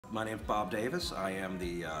My name is Bob Davis. I am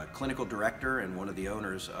the clinical director and one of the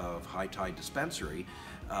owners of High Tide Dispensary.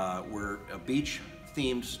 We're a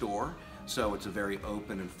beach-themed store, so it's a very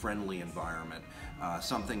open and friendly environment.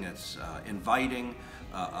 Something that's inviting,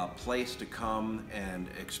 a place to come and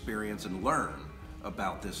experience and learn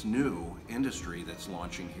about this new industry that's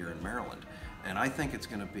launching here in Maryland. And I think it's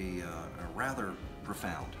going to be rather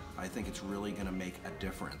profound. I think it's really going to make a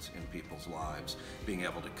difference in people's lives, being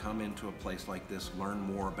able to come into a place like this, learn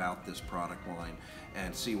more about this product line,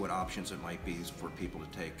 and see what options it might be for people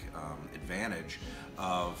to take advantage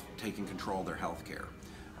of taking control of their health care.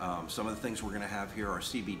 Some of the things we're going to have here are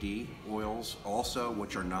CBD oils also,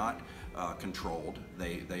 which are not controlled.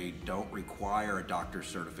 They don't require a doctor's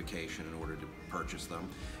certification in order to purchase them.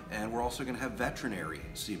 And we're also going to have veterinary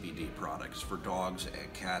CBD products for dogs,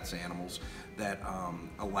 cats, animals that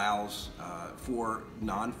allows for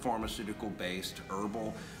non-pharmaceutical based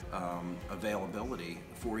herbal availability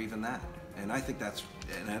for even that. And I think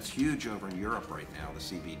that's huge over in Europe right now, the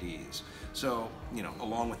CBDs. So, you know,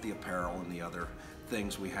 along with the apparel and the other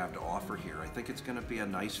things we have to offer here, I think it's going to be a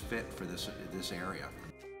nice fit for this area.